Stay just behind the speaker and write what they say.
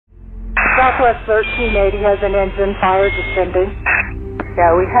Southwest 1380 has an engine fire descending.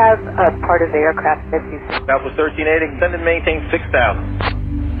 Yeah, we have a part of the aircraft 50. Southwest 1380, send and maintain 6,000.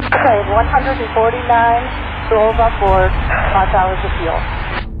 Okay, 149 souls on board, 5 hours of fuel.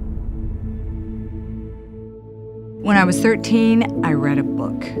 When I was 13, I read a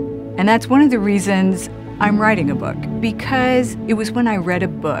book. And that's one of the reasons I'm writing a book, because it was when I read a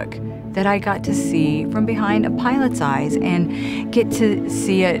book that I got to see from behind a pilot's eyes and get to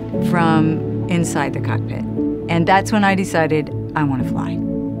see it from inside the cockpit. And that's when I decided I want to fly.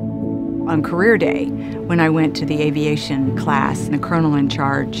 On career day, when I went to the aviation class, the colonel in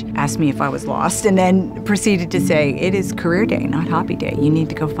charge asked me if I was lost and then proceeded to say, it is career day, not hobby day. You need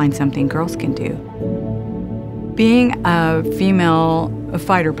to go find something girls can do. Being a female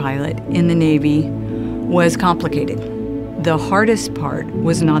fighter pilot in the Navy was complicated. The hardest part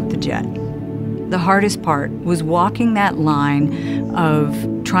was not the jet. The hardest part was walking that line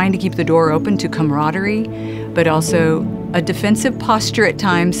of trying to keep the door open to camaraderie, but also a defensive posture at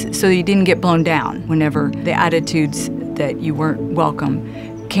times so you didn't get blown down whenever the attitudes that you weren't welcome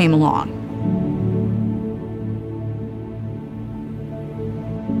came along.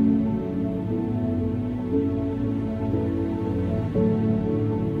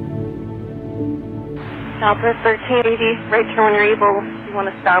 Southwest 1380, right turn when you're able. You want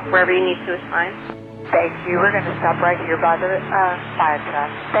to stop wherever you need to is fine. Thank you. We're going to stop right here by the fire truck.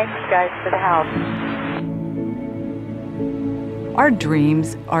 Thanks, guys, for the help. Our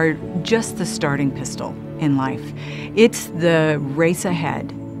dreams are just the starting pistol in life. It's the race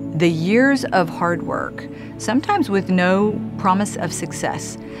ahead, the years of hard work, sometimes with no promise of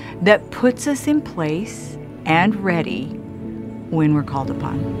success, that puts us in place and ready when we're called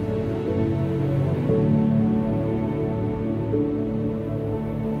upon.